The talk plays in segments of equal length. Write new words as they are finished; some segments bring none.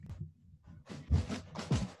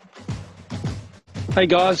Hey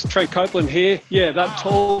guys, Trent Copeland here. Yeah, that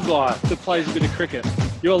tall guy that plays a bit of cricket.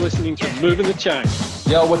 You're listening to Moving the Chain.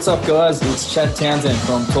 Yo, what's up, guys? It's Townsend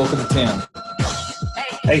from Talk of the Town.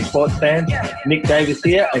 Hey, sports fans. Nick Davis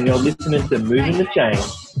here, and you're listening to Moving the Chain.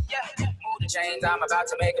 Move the chains, I'm about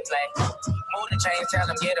to make a play. Move the chains, tell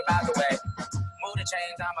them get about the way. Move the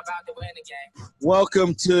chains, I'm about to win the game.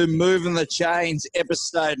 Welcome to Moving the Chains,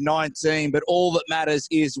 episode 19. But all that matters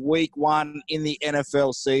is week one in the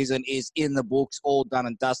NFL season is in the books, all done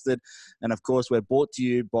and dusted. And, of course, we're brought to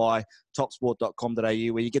you by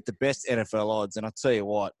topsport.com.au, where you get the best NFL odds. And I'll tell you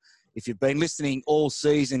what, if you've been listening all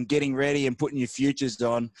season, getting ready and putting your futures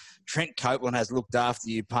on, Trent Copeland has looked after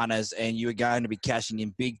you, punters, and you are going to be cashing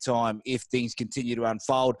in big time if things continue to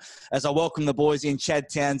unfold. As I welcome the boys in, Chad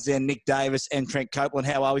Townsend, Nick Davis, and Trent Copeland.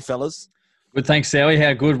 How are we, fellas? Good, thanks, Sowie.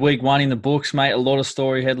 How good week one in the books, mate. A lot of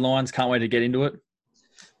story headlines. Can't wait to get into it.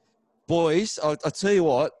 Boys, I'll tell you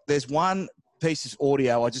what, there's one piece of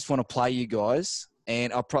audio I just want to play you guys.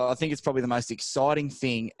 And I think it's probably the most exciting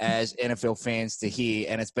thing as NFL fans to hear,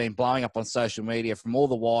 and it's been blowing up on social media from all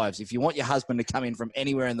the wives. If you want your husband to come in from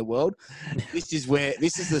anywhere in the world, this is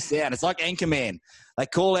the sound. It's like Anchorman. They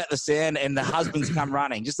call out the sound, and the husbands come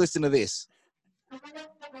running. Just listen to this.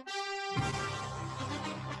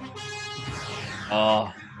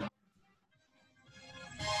 Oh.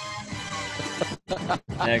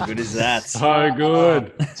 How good is that? So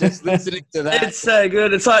good. Just listening to that. It's so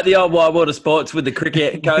good. It's like the old wide world of sports with the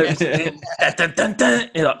cricket coach. Dun, dun, dun,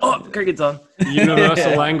 dun. You're like, oh, cricket's on.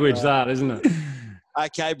 Universal language, that, isn't it?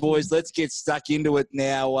 Okay, boys, let's get stuck into it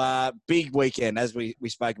now. Big weekend, as we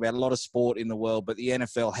spoke about. A lot of sport in the world, but the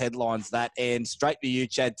NFL headlines that. And straight to you,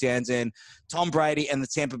 Chad Townsend. Tom Brady and the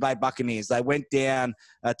Tampa Bay Buccaneers. They went down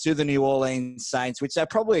to the New Orleans Saints, which they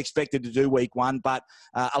probably expected to do week one, but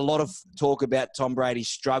a lot of talk about Tom Brady's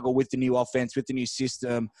struggle with the new offense, with the new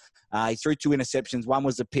system. He threw 2 interceptions. One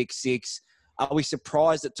was a pick six. Are we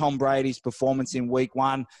surprised at Tom Brady's performance in week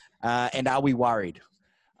one, and are we worried?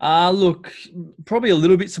 Look, probably a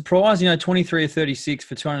little bit surprised. 23 of 36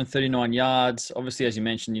 for 239 yards. Obviously, as you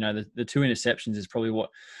mentioned, the 2 interceptions is probably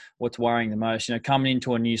what's worrying the most. Coming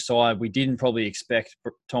into a new side, we didn't probably expect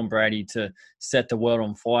Tom Brady to set the world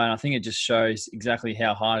on fire. And I think it just shows exactly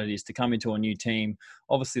how hard it is to come into a new team,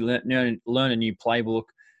 obviously learn a new playbook,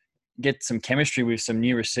 get some chemistry with some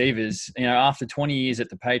new receivers. After 20 years at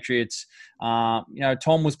the Patriots,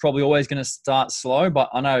 Tom was probably always going to start slow, but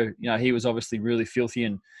I know, he was obviously really filthy,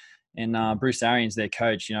 and Bruce Arians, their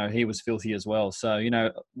coach, he was filthy as well. So,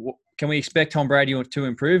 can we expect Tom Brady to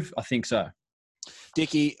improve? I think so.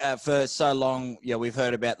 Dickie, for so long, we've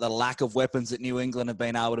heard about the lack of weapons that New England have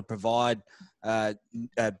been able to provide.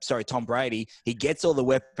 Tom Brady, he gets all the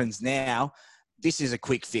weapons now. This is a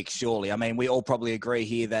quick fix, surely. I mean, we all probably agree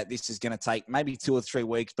here that this is going to take maybe 2 or 3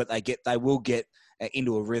 weeks, but they will get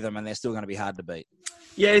into a rhythm, and they're still going to be hard to beat.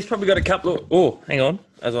 Yeah, he's probably got a couple of... Oh, hang on,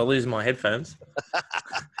 as I lose my headphones.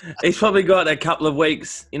 He's probably got a couple of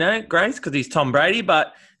weeks, grace, because he's Tom Brady.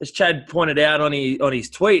 But as Chad pointed out on his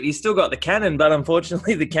tweet, he's still got the cannon, but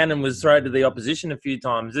unfortunately the cannon was thrown to the opposition a few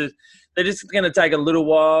times. They're just going to take a little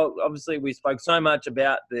while. Obviously, we spoke so much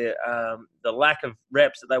about the lack of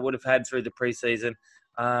reps that they would have had through the preseason.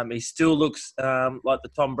 He still looks like the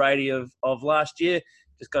Tom Brady of last year.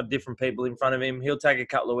 Just got different people in front of him. He'll take a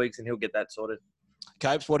couple of weeks and he'll get that sorted.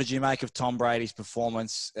 Copes, what did you make of Tom Brady's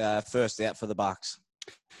performance first out for the Bucs?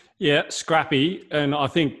 Yeah, scrappy. And I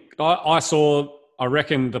think I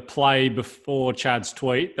reckon the play before Chad's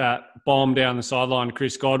tweet, that bomb down the sideline,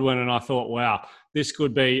 Chris Godwin, and I thought, wow, this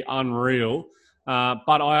could be unreal.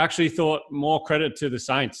 But I actually thought more credit to the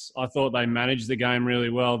Saints. I thought they managed the game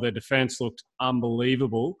really well. Their defense looked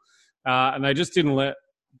unbelievable. And they just didn't let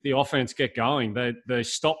the offense get going. They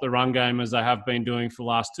stopped the run game as they have been doing for the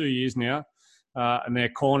last 2 years now. And their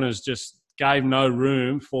corners just gave no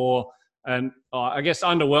room for, and I guess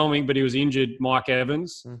underwhelming, but he was injured, Mike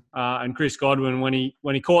Evans. And Chris Godwin, when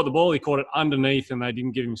he caught the ball, he caught it underneath and they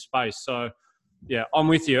didn't give him space. So, yeah, I'm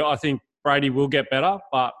with you. I think Brady will get better,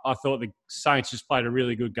 but I thought the Saints just played a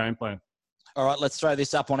really good game plan. All right, let's throw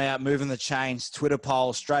this up on our Moving the Chains Twitter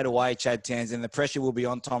poll straight away, Chad Townsend. The pressure will be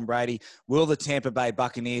on Tom Brady. Will the Tampa Bay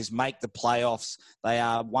Buccaneers make the playoffs? They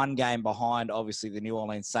are 1 game behind, obviously, the New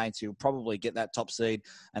Orleans Saints, who will probably get that top seed,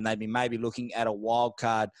 and they'd be maybe looking at a wild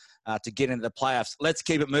card to get into the playoffs. Let's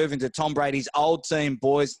keep it moving to Tom Brady's old team,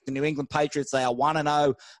 boys. The New England Patriots, they are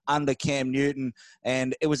 1-0 under Cam Newton,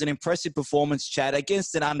 and it was an impressive performance, Chad,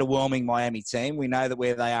 against an underwhelming Miami team. We know that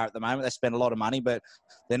where they are at the moment, they spend a lot of money, but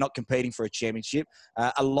they're not competing for a championship.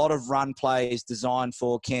 A lot of run plays designed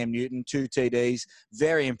for Cam Newton, 2 TDs,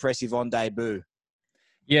 very impressive on debut.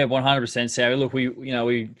 Yeah, 100%, Sarah. Look,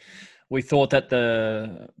 we we thought that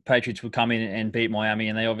the Patriots would come in and beat Miami,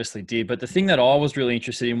 and they obviously did. But the thing that I was really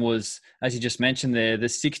interested in was, as you just mentioned there, the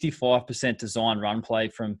 65% design run play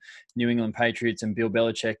from New England Patriots and Bill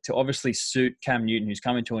Belichick to obviously suit Cam Newton, who's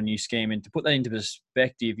coming to a new scheme. And to put that into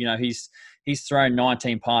perspective, he's thrown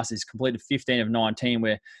 19 passes, completed 15 of 19,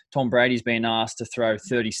 where Tom Brady's been asked to throw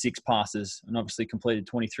 36 passes and obviously completed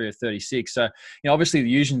 23 of 36. So, obviously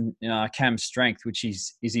using Cam's strength, which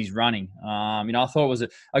is his running. I thought it was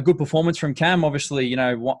a good performance from Cam. Obviously,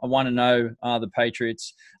 I want to know the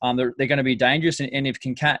Patriots. They're going to be dangerous. And if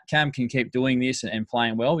Cam can keep doing this and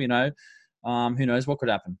playing well, who knows what could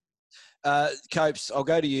happen. Copes, I'll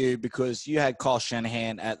go to you because you had Kyle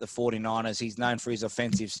Shanahan at the 49ers. He's known for his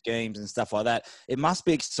offensive schemes and stuff like that. It must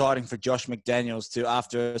be exciting for Josh McDaniels to,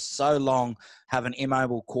 after so long, have an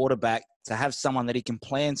immobile quarterback, to have someone that he can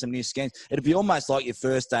plan some new schemes. It'd be almost like your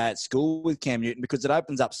first day at school with Cam Newton because it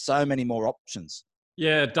opens up so many more options.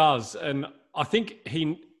 Yeah, it does. And I think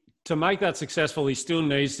to make that successful, he still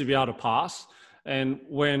needs to be able to pass. And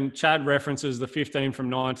when Chad references the 15 from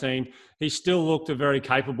 19, he still looked a very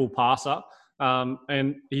capable passer.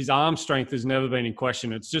 And his arm strength has never been in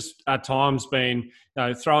question. It's just at times been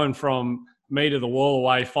throwing from me to the wall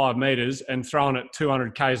away 5 meters and throwing it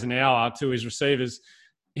 200 Ks an hour to his receivers.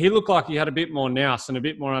 He looked like he had a bit more nous and a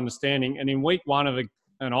bit more understanding. And in week one of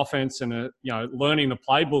an offense and learning the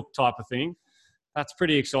playbook type of thing, that's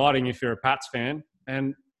pretty exciting if you're a Pats fan.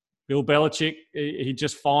 And Bill Belichick, he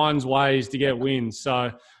just finds ways to get wins.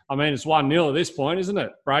 So, it's 1-0 at this point, isn't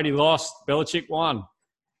it? Brady lost, Belichick won.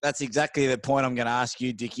 That's exactly the point I'm going to ask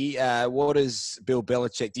you, Dickie. What is Bill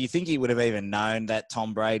Belichick? Do you think he would have even known that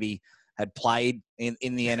Tom Brady had played in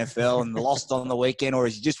the NFL and lost on the weekend? Or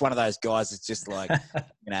is he just one of those guys that's just like,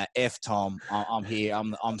 F Tom, I'm here,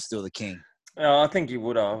 I'm still the king? I think he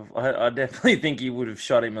would have. I definitely think he would have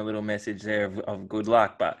shot him a little message there of good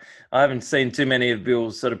luck. But I haven't seen too many of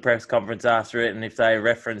Bill's sort of press conference after it. And if they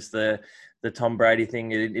reference the Tom Brady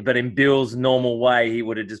thing, but in Bill's normal way, he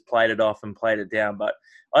would have just played it off and played it down. But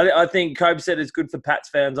I think Cope said it's good for Pats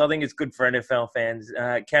fans. I think it's good for NFL fans.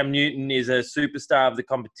 Cam Newton is a superstar of the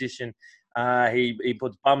competition. He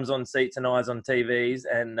puts bums on seats and eyes on TVs.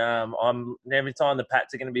 And every time the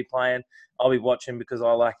Pats are going to be playing, I'll be watching because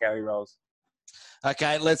I like how he rolls.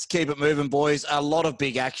 Okay, let's keep it moving, boys. A lot of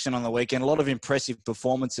big action on the weekend, a lot of impressive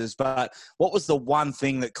performances. But what was the one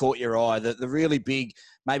thing that caught your eye, the really big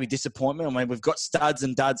maybe disappointment? We've got studs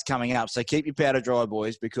and duds coming up, so keep your powder dry,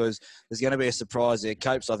 boys, because there's going to be a surprise there.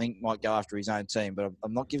 Copes, I think, might go after his own team, but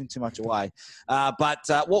I'm not giving too much away. But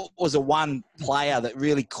what was the one player that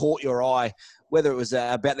really caught your eye, whether it was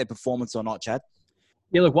about their performance or not, Chad?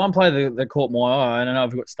 Yeah, look, one player that caught my eye, I don't know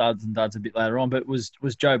if we've got studs and duds a bit later on, but was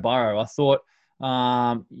Joe Burrow. I thought,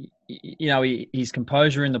 his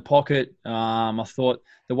composure in the pocket. I thought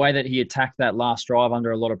the way that he attacked that last drive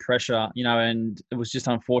under a lot of pressure, and it was just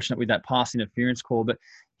unfortunate with that pass interference call, but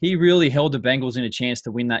he really held the Bengals in a chance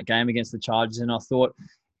to win that game against the Chargers. And I thought,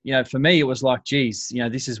 for me, it was like, geez,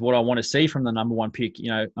 this is what I want to see from the number one pick.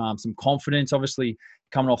 Some confidence, obviously,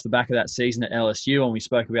 coming off the back of that season at LSU, and we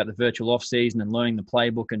spoke about the virtual off season and learning the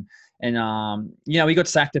playbook, and he got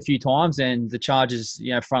sacked a few times, and the Chargers,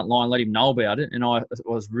 front line let him know about it, and I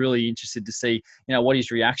was really interested to see, what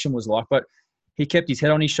his reaction was like. But he kept his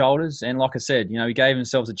head on his shoulders, and like I said, he gave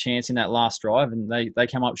themselves a chance in that last drive, and they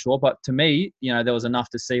came up short. But to me, there was enough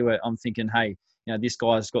to see where I'm thinking, hey, this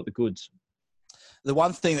guy's got the goods. The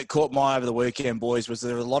one thing that caught my eye over the weekend, boys, was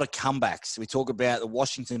there were a lot of comebacks. We talk about the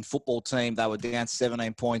Washington football team. They were down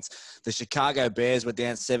 17 points. The Chicago Bears were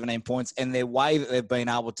down 17 points. And their way that they've been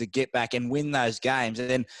able to get back and win those games. And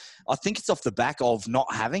then I think it's off the back of not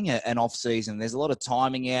having an off-season. There's a lot of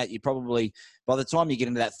timing out. You probably, by the time you get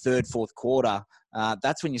into that third, fourth quarter,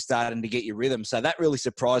 that's when you're starting to get your rhythm. So that really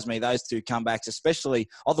surprised me, those two comebacks, especially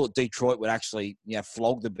I thought Detroit would actually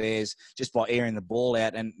flog the Bears just by airing the ball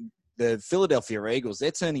out. And the Philadelphia Eagles, they're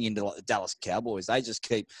turning into like the Dallas Cowboys. They just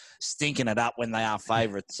keep stinking it up when they are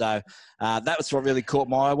favourites. So that was what really caught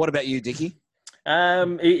my eye. What about you, Dickie?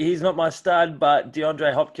 He's not my stud, but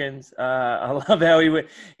DeAndre Hopkins. I love how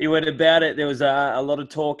he went about it. There was a lot of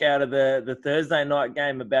talk out of the Thursday night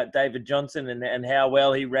game about David Johnson and how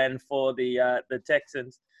well he ran for the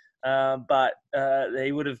Texans. But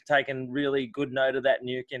he would have taken really good note of that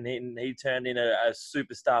nuke, and he turned in a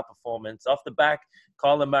superstar performance. Off the back,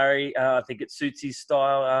 Kyler Murray, I think it suits his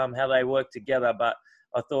style, how they work together. But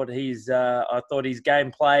I thought his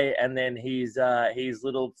gameplay and then his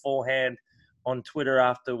little forehand on Twitter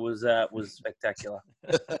after was spectacular.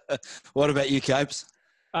 What about you, Capes?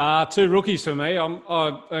 2 rookies for me. I'm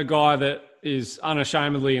a guy that is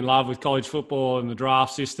unashamedly in love with college football and the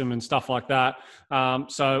draft system and stuff like that.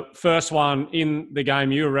 So first one in the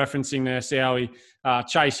game you were referencing there, Sowie,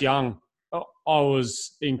 Chase Young. I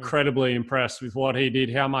was incredibly impressed with what he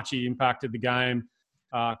did, how much he impacted the game.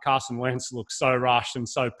 Carson Wentz looked so rushed and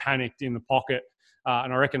so panicked in the pocket.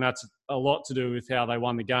 And I reckon that's a lot to do with how they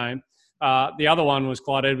won the game. The other one was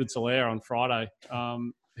Clyde Edwards-Helaire on Friday.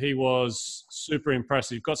 He was super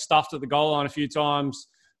impressive. Got stuffed at the goal line a few times.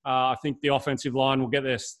 I think the offensive line will get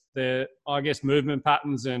their movement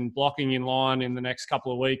patterns and blocking in line in the next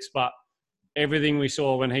couple of weeks. But everything we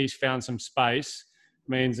saw when he's found some space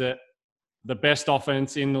means that the best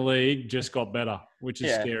offense in the league just got better, which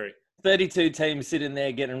is scary. 32 teams sitting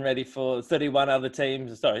there getting ready for 30 other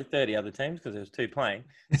teams, because there was 2 playing,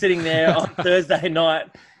 sitting there on Thursday night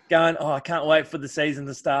going, I can't wait for the season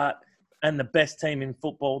to start. And the best team in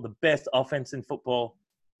football, the best offense in football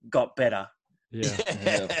got better.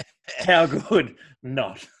 Yeah. How good?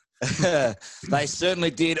 Not. They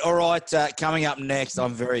certainly did. All right, coming up next,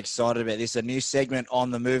 I'm very excited about this. A new segment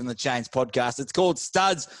on the Moving the Chains podcast. It's called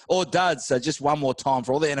Studs or Duds. So just one more time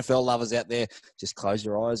for all the NFL lovers out there, just close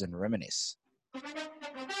your eyes and reminisce.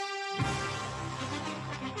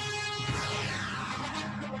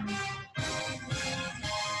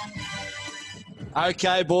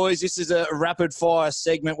 Okay, boys, this is a rapid-fire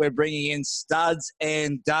segment. We're bringing in studs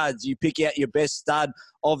and duds. You pick out your best stud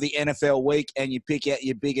of the NFL week and you pick out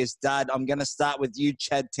your biggest dud. I'm going to start with you,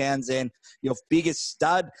 Chad Townsend, your biggest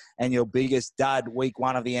stud and your biggest dud week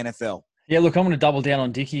 1 of the NFL. Yeah, look, I'm going to double down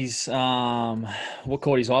on Dickie's. What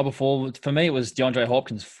caught his eye before? For me, it was DeAndre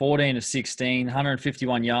Hopkins, 14 of 16,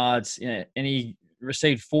 151 yards, and he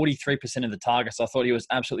received 43% of the targets. I thought he was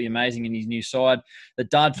absolutely amazing in his new side. The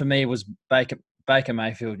dud for me was Baker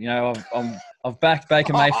Mayfield. You know, I've backed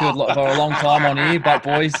Baker Mayfield for a long time on here, but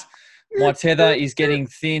boys, my tether is getting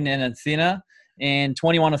thin and thinner. And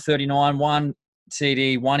 21 of 39, 1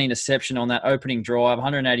 TD, 1 interception on that opening drive,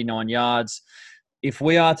 189 yards. If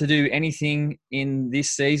we are to do anything in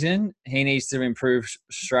this season, he needs to improve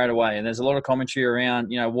straight away. And there's a lot of commentary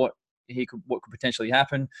around, you know, what could potentially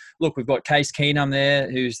happen. Look, we've got Case Keenum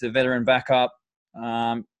there, who's the veteran backup.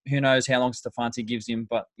 Who knows how long Stefanski gives him,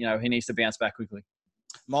 but, you know, he needs to bounce back quickly.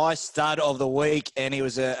 My stud of the week, and he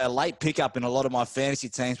was a late pickup in a lot of my fantasy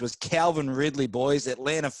teams, was Calvin Ridley, boys.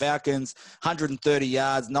 Atlanta Falcons, 130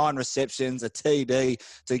 yards, 9 receptions, a TD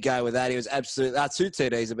to go with that. He was absolutely 2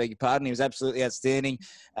 TDs, I beg your pardon. He was absolutely outstanding.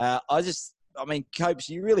 Copes,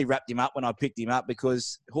 you really wrapped him up when I picked him up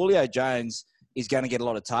because Julio Jones is going to get a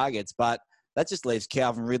lot of targets, but that just leaves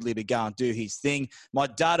Calvin Ridley to go and do his thing. My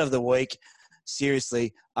dud of the week,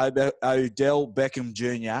 seriously, Odell Beckham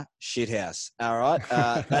Jr. shithouse. All right,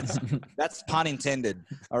 that's pun intended.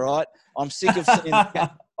 All right, I am sick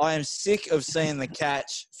of seeing the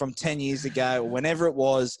catch from 10 years ago, whenever it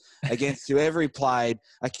was, against whoever he played.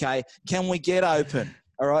 Okay, can we get open?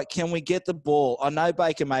 All right, can we get the ball? I know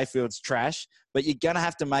Baker Mayfield's trash, but you're going to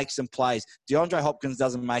have to make some plays. DeAndre Hopkins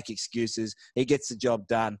doesn't make excuses. He gets the job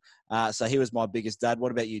done. So he was my biggest dud.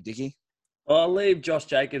 What about you, Dickie? Well, I'll leave Josh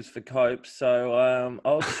Jacobs for Cope, so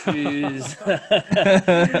I'll choose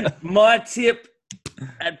my tip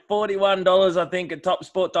at $41, I think, at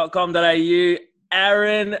topsport.com.au.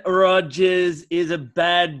 Aaron Rodgers is a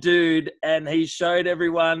bad dude, and he showed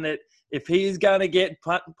everyone that if he's going to get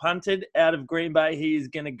punted out of Green Bay, he is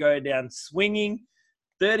going to go down swinging.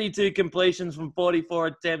 32 completions from 44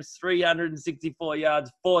 attempts, 364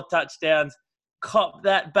 yards, 4 touchdowns. Cop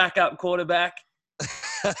that backup quarterback.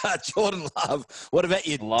 Jordan Love. What about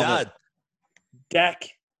your dud? It. Dak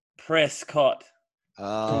Prescott.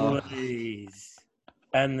 Oh. Please.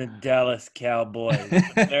 And the Dallas Cowboys.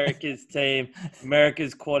 America's team,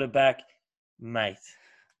 America's quarterback. Mate,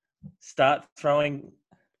 start throwing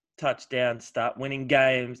touchdowns, start winning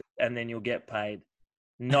games, and then you'll get paid.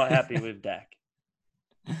 Not happy with Dak.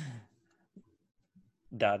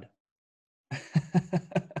 Dud.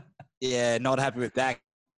 Yeah, not happy with Dak.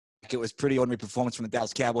 It was pretty ordinary performance from the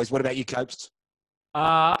Dallas Cowboys. What about you, Copes?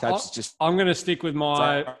 I'm going to stick with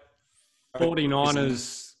my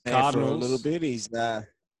 49ers Cardinals. For a little bit.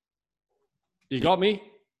 You got me?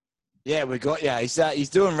 Yeah, we got you. He's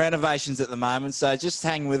doing renovations at the moment, so just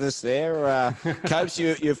hang with us there. Copes,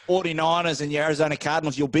 you're 49ers and your Arizona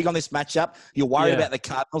Cardinals. You're big on this matchup. You're worried about the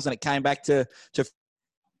Cardinals, and it came back to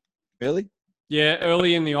really? Yeah,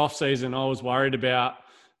 early in the offseason, I was worried about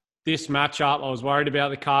this matchup. I was worried about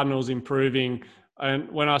the Cardinals improving. And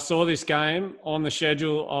when I saw this game on the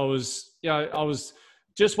schedule, I was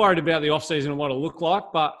just worried about the offseason and what it looked like.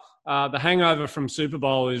 But the hangover from Super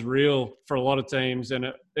Bowl is real for a lot of teams, and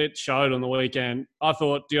it showed on the weekend. I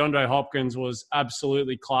thought DeAndre Hopkins was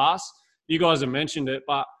absolutely class. you guys have mentioned it,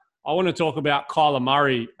 but I want to talk about Kyler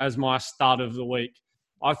Murray as my stud of the week.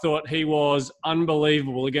 I thought he was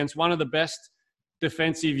unbelievable against one of the best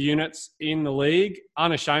defensive units in the league.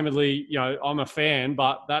 Unashamedly, I'm a fan,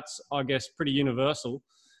 but that's, I guess, pretty universal.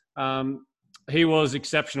 He was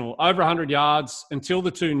exceptional. Over 100 yards until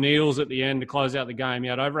the 2 kneels at the end to close out the game. He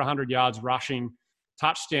had over 100 yards rushing,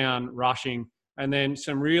 touchdown rushing, and then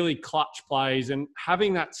some really clutch plays. And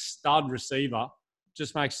having that stud receiver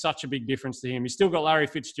just makes such a big difference to him. He's still got Larry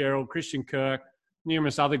Fitzgerald, Christian Kirk,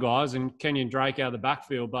 numerous other guys, and Kenyon Drake out of the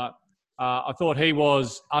backfield. But I thought he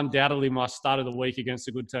was undoubtedly my stud of the week against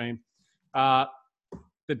a good team.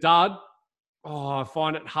 The dud, I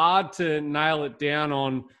find it hard to nail it down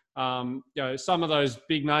on some of those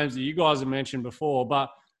big names that you guys have mentioned before. But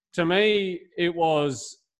to me, it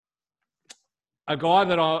was a guy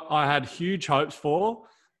that I had huge hopes for.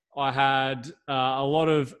 I had a lot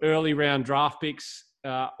of early round draft picks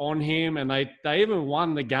on him, and they even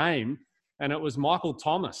won the game, and it was Michael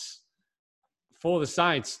Thomas for the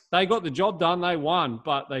Saints. They got the job done, they won,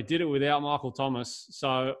 but they did it without Michael Thomas.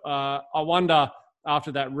 So I wonder,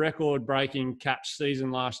 after that record-breaking catch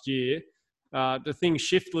season last year, do things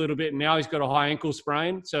shift a little bit? Now he's got a high ankle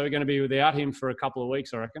sprain, so we're going to be without him for a couple of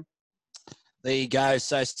weeks, I reckon. There you go.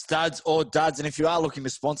 So studs or duds. And if you are looking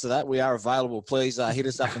to sponsor that, we are available. Please hit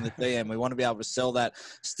us up in the DM. We want to be able to sell that,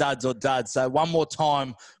 studs or duds. So one more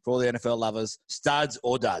time for all the NFL lovers, studs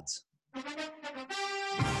or duds.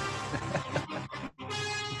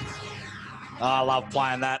 I love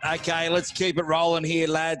playing that. Okay, let's keep it rolling here,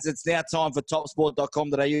 lads. It's now time for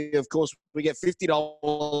topsport.com.au. Of course, we get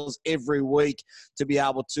 $50 every week to be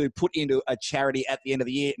able to put into a charity at the end of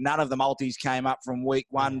the year. None of the multis came up from week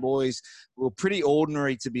one, boys. We were pretty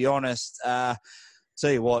ordinary, to be honest. Tell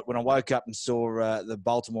you what, when I woke up and saw the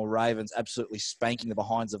Baltimore Ravens absolutely spanking the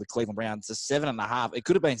behinds of the Cleveland Browns to 7.5, it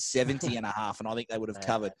could have been 70.5, and I think they would have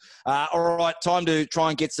covered. All right, time to try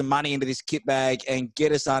and get some money into this kit bag and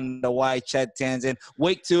get us underway, Chad Townsend.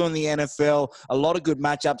 Week 2 in the NFL, a lot of good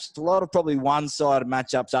matchups, a lot of probably one-sided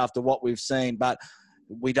matchups after what we've seen, but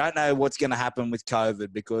we don't know what's going to happen with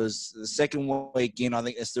COVID because the second week in, I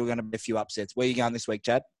think there's still going to be a few upsets. Where are you going this week,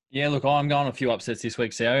 Chad? Yeah, look, I'm going a few upsets this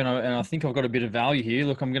week, Sao, and I think I've got a bit of value here.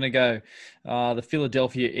 Look, I'm going to go the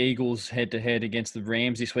Philadelphia Eagles head-to-head against the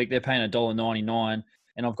Rams this week. They're paying $1.99,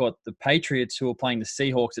 and I've got the Patriots who are playing the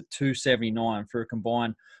Seahawks at $2.79 for a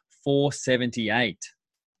combined $4.78.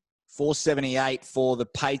 $4.78 for the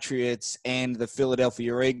Patriots and the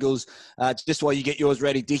Philadelphia Eagles. Just while you get yours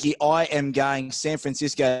ready, Dickie, I am going San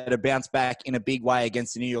Francisco to bounce back in a big way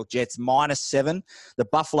against the New York Jets, -7. The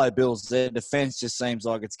Buffalo Bills, their defense just seems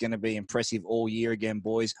like it's going to be impressive all year again,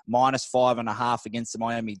 boys. -5.5 against the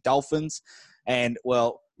Miami Dolphins. And,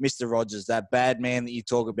 well, Mr. Rogers, that bad man that you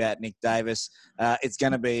talk about, Nick Davis, it's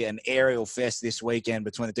going to be an aerial fest this weekend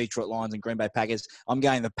between the Detroit Lions and Green Bay Packers. I'm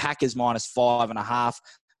going the Packers -5.5.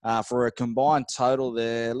 For a combined total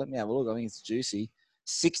there, let me have a look. I think it's juicy.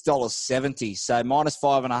 $6.70. So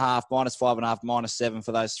 -5.5, -5.5, -7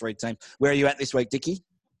 for those three teams. Where are you at this week, Dickie?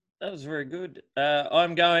 That was very good.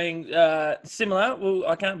 I'm going similar. Well,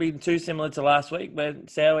 I can't be too similar to last week, but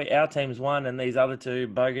Sowie, our team's won, and these other two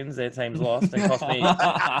bogans, their team's lost and cost me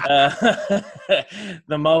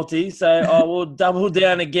the multi. So I will double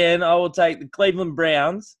down again. I will take the Cleveland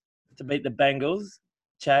Browns to beat the Bengals.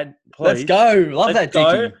 Chad, please. Let's go. Love that,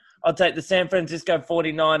 Dickie. I'll take the San Francisco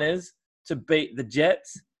 49ers to beat the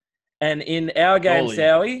Jets. And in our game,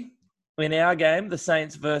 Sowie, the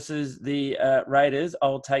Saints versus the Raiders,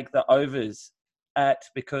 I'll take the overs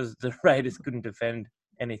because the Raiders couldn't defend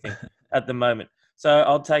anything at the moment. So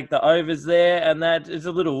I'll take the overs there, and that is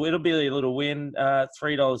it'll be a little win,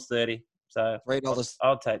 $3.30. So $3.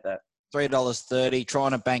 I'll take that. $3.30,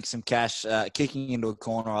 trying to bank some cash, kicking into a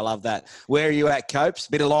corner. I love that. Where are you at, Copes?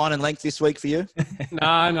 Bit of line and length this week for you? No,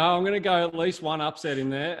 I'm going to go at least one upset in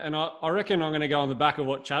there. And I reckon I'm going to go on the back of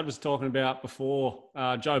what Chad was talking about before,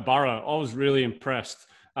 Joe Burrow. I was really impressed.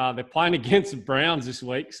 They're playing against the Browns this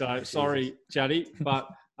week, so sorry, Chaddy. But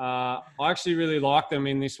I actually really like them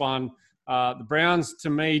in this one. The Browns, to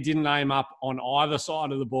me, didn't aim up on either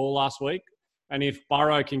side of the ball last week. And if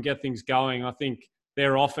Burrow can get things going, I think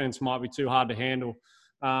their offense might be too hard to handle.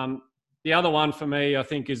 The other one for me, I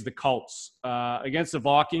think, is the Colts. Against the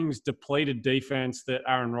Vikings, depleted defense that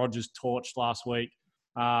Aaron Rodgers torched last week.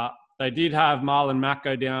 They did have Marlon Mack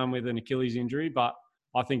go down with an Achilles injury, but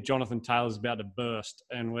I think Jonathan Taylor's about to burst,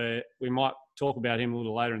 and we might talk about him a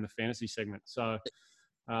little later in the fantasy segment. So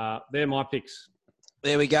they're my picks.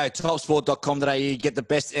 There we go. Topsport.com.au. Get the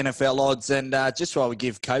best NFL odds. And just while we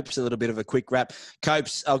give Copes a little bit of a quick wrap,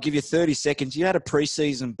 Copes, I'll give you 30 seconds. You had a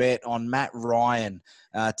preseason bet on Matt Ryan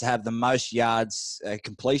to have the most yards,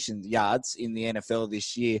 completion yards in the NFL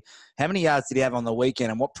this year. How many yards did he have on the weekend,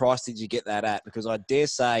 and what price did you get that at? Because I dare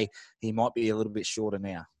say he might be a little bit shorter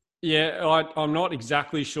now. Yeah, I'm not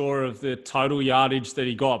exactly sure of the total yardage that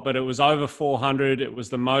he got, but it was over 400. It was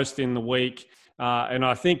the most in the week. And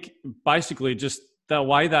I think basically just the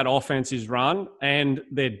way that offense is run and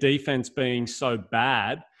their defense being so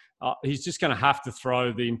bad, he's just going to have to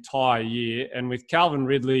throw the entire year. And with Calvin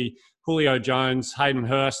Ridley, Julio Jones, Hayden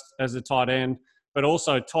Hurst as a tight end, but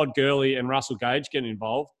also Todd Gurley and Russell Gage getting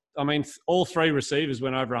involved. I mean, all three receivers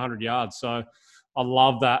went over 100 yards. So I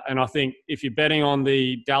love that. And I think if you're betting on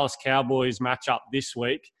the Dallas Cowboys matchup this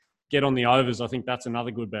week, get on the overs. I think that's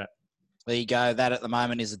another good bet. There you go. That at the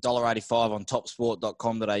moment is $1.85 on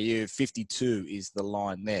topsport.com.au. 52 is the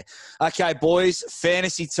line there. Okay, boys,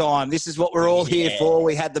 fantasy time. This is what we're all here for.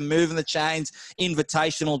 We had the Move in the Chains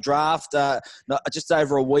Invitational Draft just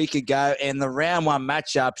over a week ago, and the round one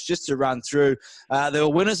matchups, just to run through, there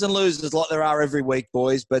were winners and losers like there are every week,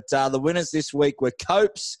 boys, but the winners this week were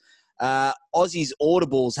Copes. Aussie's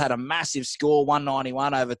Audibles had a massive score,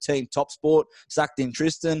 191 over Team Top Sport, sucked in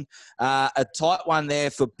Tristan. A tight one there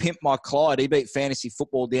for Pimp My Clyde. He beat Fantasy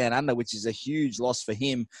Football Down Under, which is a huge loss for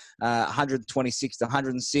him, 126 to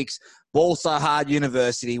 106. Ball So Hard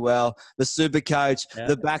University, well, the super coach,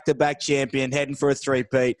 the back-to-back champion, heading for a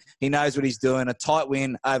three-peat. He knows what he's doing. A tight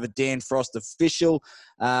win over Dan Frost official.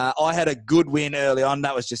 I had a good win early on.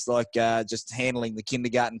 That was just like just handling the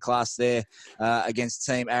kindergarten class there against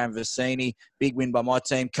Team Aaron Vicini. Big win by my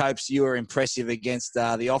team. Copes, you were impressive against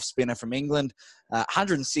the off-spinner from England.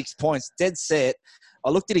 106 points, dead set. I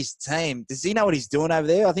looked at his team. Does he know what he's doing over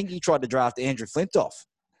there? I think he tried to draft Andrew Flintoff.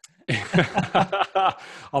 I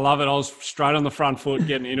love it. I was straight on the front foot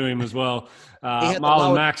getting into him as well.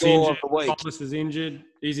 Marlon Mack's injured. Thomas is injured.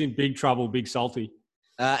 He's in big trouble, big salty.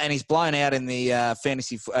 And he's blown out in the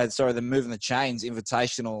the Moving the Chains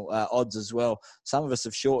Invitational odds as well. Some of us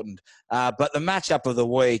have shortened. But the matchup of the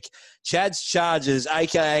week, Chad's Chargers,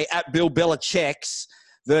 a.k.a. at Bill Belichick's,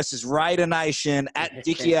 versus Raider Nation at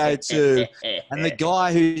Dickie02. And the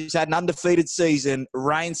guy who's had an undefeated season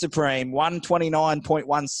reigns supreme,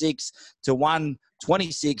 129.16 to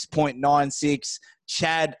 126.96.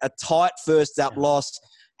 Chad, a tight first up loss.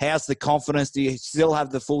 How's the confidence? Do you still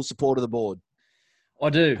have the full support of the board?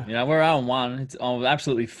 I do. We're 0-1. I'm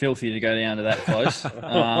absolutely filthy to go down to that close.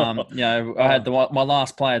 I had my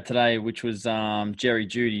last player today, which was Jerry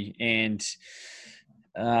Jeudy, and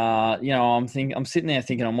I'm sitting there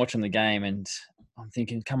thinking, I'm watching the game, and I'm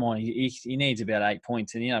thinking, come on, he needs about 8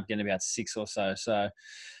 points, and he ended up getting about 6 or so. So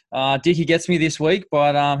Dickie gets me this week,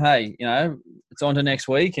 but hey, it's on to next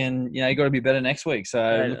week, and you got to be better next week.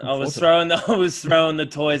 So I was throwing the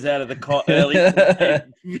toys out of the cot early,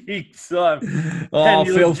 big time.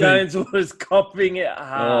 Daniel Jones was copying it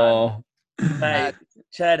hard. Mate,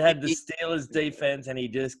 Chad had the Steelers defense, and he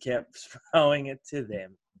just kept throwing it to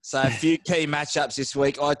them. So a few key matchups this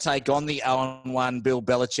week. I take on the 0-1 Bill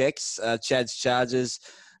Belichick's, Chad's Chargers.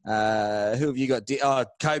 Who have you got?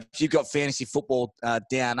 Copes, you've got Fantasy Football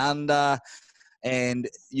Down Under, and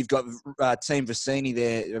you've got Team Vicini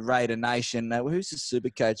there, Raider Nation. Who's the super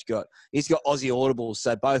coach got? He's got Aussie Audibles,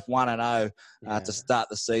 so both 1-0 to start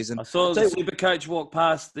the season. I saw the super coach walk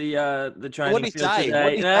past the training what did he field say?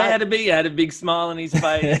 today. He had a big smile on his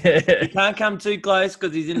face. He can't come too close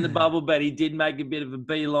because he's in the bubble, but he did make a bit of a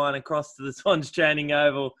beeline across to the Swans training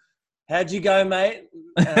oval. How'd you go, mate?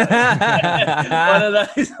 One of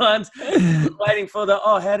those ones. Waiting for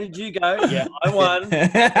how did you go? Yeah, I won.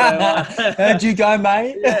 How'd you go,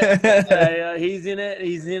 mate? He's in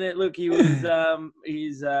it. Look, he was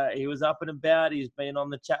up and about. He's been on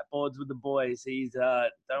the chat boards with the boys. He's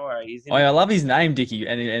don't worry. He's in I love his name, Dickie,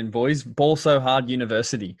 and boys. Ball So Hard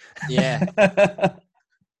University. Yeah.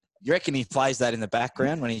 You reckon he plays that in the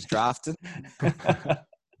background when he's drafted?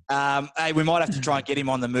 Hey, we might have to try and get him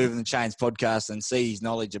on the Moving the Chains podcast and see his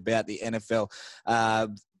knowledge about the NFL.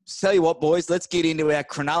 Tell you what, boys, let's get into our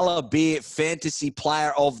Cronulla Beer Fantasy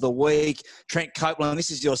Player of the Week. Trent Copeland,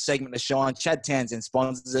 this is your segment to shine. Chad Townsend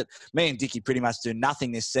sponsors it. Me and Dickie pretty much do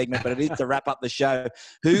nothing this segment, but it is to wrap up the show.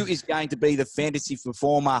 Who is going to be the fantasy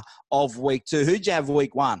performer of week 2? Who'd you have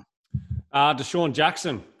week 1? Deshaun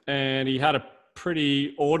Jackson, and he had a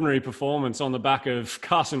pretty ordinary performance on the back of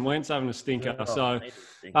Carson Wentz having a stinker.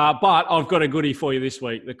 But I've got a goodie for you this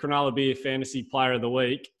week. The Cronulla Beer Fantasy Player of the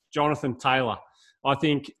Week, Jonathan Taylor. I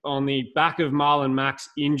think on the back of Marlon Mack's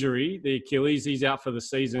injury, the Achilles, he's out for the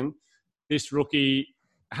season. This rookie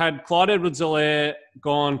had Clyde Edwards-Helaire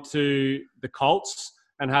gone to the Colts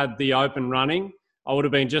and had the open running, I would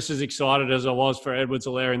have been just as excited as I was for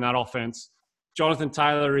Edwards-Helaire in that offense. Jonathan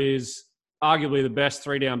Taylor is arguably the best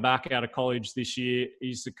three-down back out of college this year.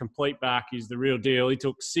 He's the complete back. He's the real deal. He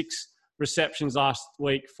took 6 receptions last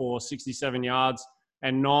week for 67 yards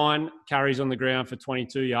and 9 carries on the ground for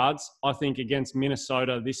 22 yards. I think against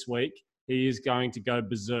Minnesota this week, he is going to go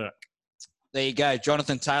berserk. There you go.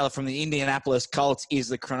 Jonathan Taylor from the Indianapolis Colts is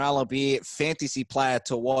the Cronulla Beer fantasy player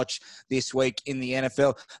to watch this week in the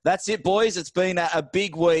NFL. That's it, boys. It's been a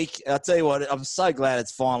big week. I'll tell you what, I'm so glad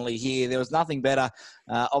it's finally here. There was nothing better.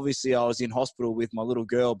 Obviously, I was in hospital with my little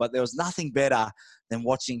girl, but there was nothing better than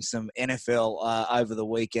watching some NFL over the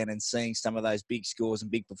weekend and seeing some of those big scores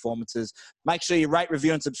and big performances. Make sure you rate,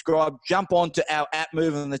 review, and subscribe. Jump on to our app,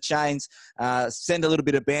 Moving the Chains. Send a little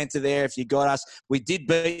bit of banter there if you got us. We did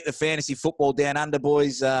beat the fantasy football down under,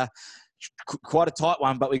 boys. Quite a tight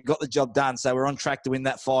one, but we got the job done. So we're on track to win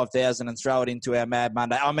that 5,000 and throw it into our Mad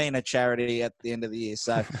Monday. I mean, a charity at the end of the year.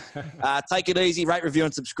 So take it easy, rate, review,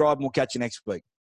 and subscribe, and we'll catch you next week.